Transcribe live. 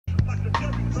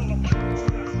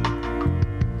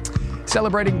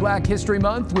Celebrating Black History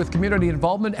Month with community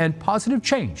involvement and positive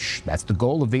change. That's the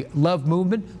goal of the Love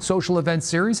Movement social event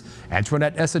series.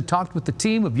 Antoinette Essed talked with the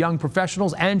team of young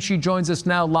professionals, and she joins us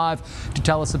now live to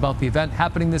tell us about the event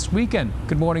happening this weekend.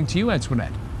 Good morning to you,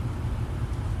 Antoinette.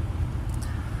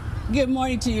 Good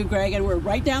morning to you, Greg. And we're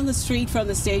right down the street from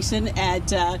the station at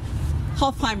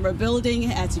Hofheimer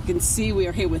Building. As you can see, we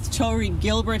are here with Tory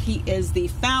Gilbert. He is the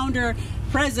founder,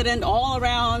 president,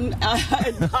 all-around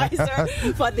advisor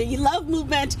for the Love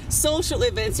Movement social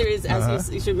event series,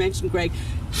 as you mentioned, Greg.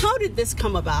 How did this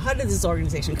come about? How did this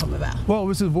organization come about? Well, it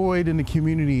was a void in the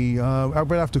community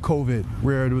right after COVID,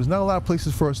 where there was not a lot of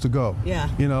places for us to go. Yeah.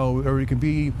 You know, where we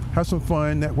can have some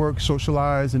fun, network,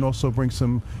 socialize, and also bring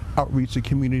some outreach to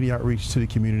community, outreach to the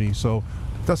community. So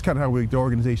that's kind of how the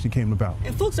organization came about.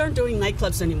 And folks aren't doing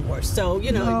nightclubs anymore. So,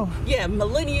 you know, yeah,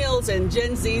 millennials and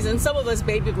Gen Zs and some of us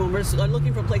baby boomers are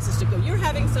looking for places to go. You're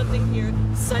having something here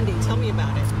Sunday. Tell me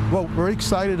about it. Well, we're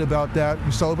excited about that.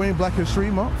 We're celebrating Black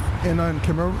History Month, and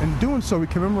in doing so, we're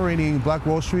commemorating Black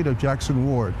Wall Street of Jackson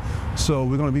Ward. So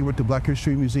we're going to be with the Black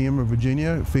History Museum of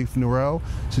Virginia, Faith Norrell.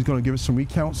 She's going to give us some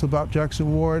recounts about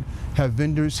Jackson Ward, have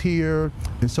vendors here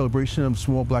in celebration of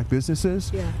small Black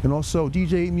businesses, and also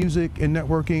DJ music and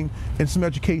networking and some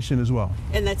education as well.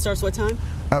 And that starts what time?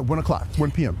 At 1 o'clock,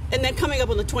 1 p.m. And then coming up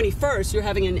on the 21st, you're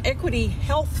having an Equity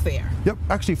Health Fair. Yep,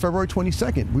 actually February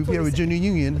 22nd. We have Virginia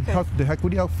Union, the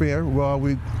Equity Health Fair, where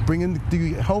we bring in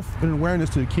the health and awareness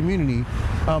to the community.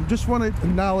 Just want to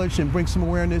acknowledge and bring some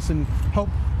awareness and help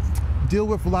deal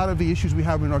with a lot of the issues we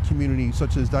have in our community,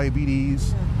 such as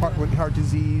diabetes, heart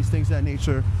disease, things of that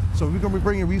nature. So we're going to be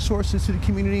bringing resources to the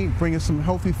community, bringing some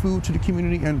healthy food to the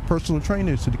community, and personal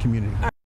trainers to the community.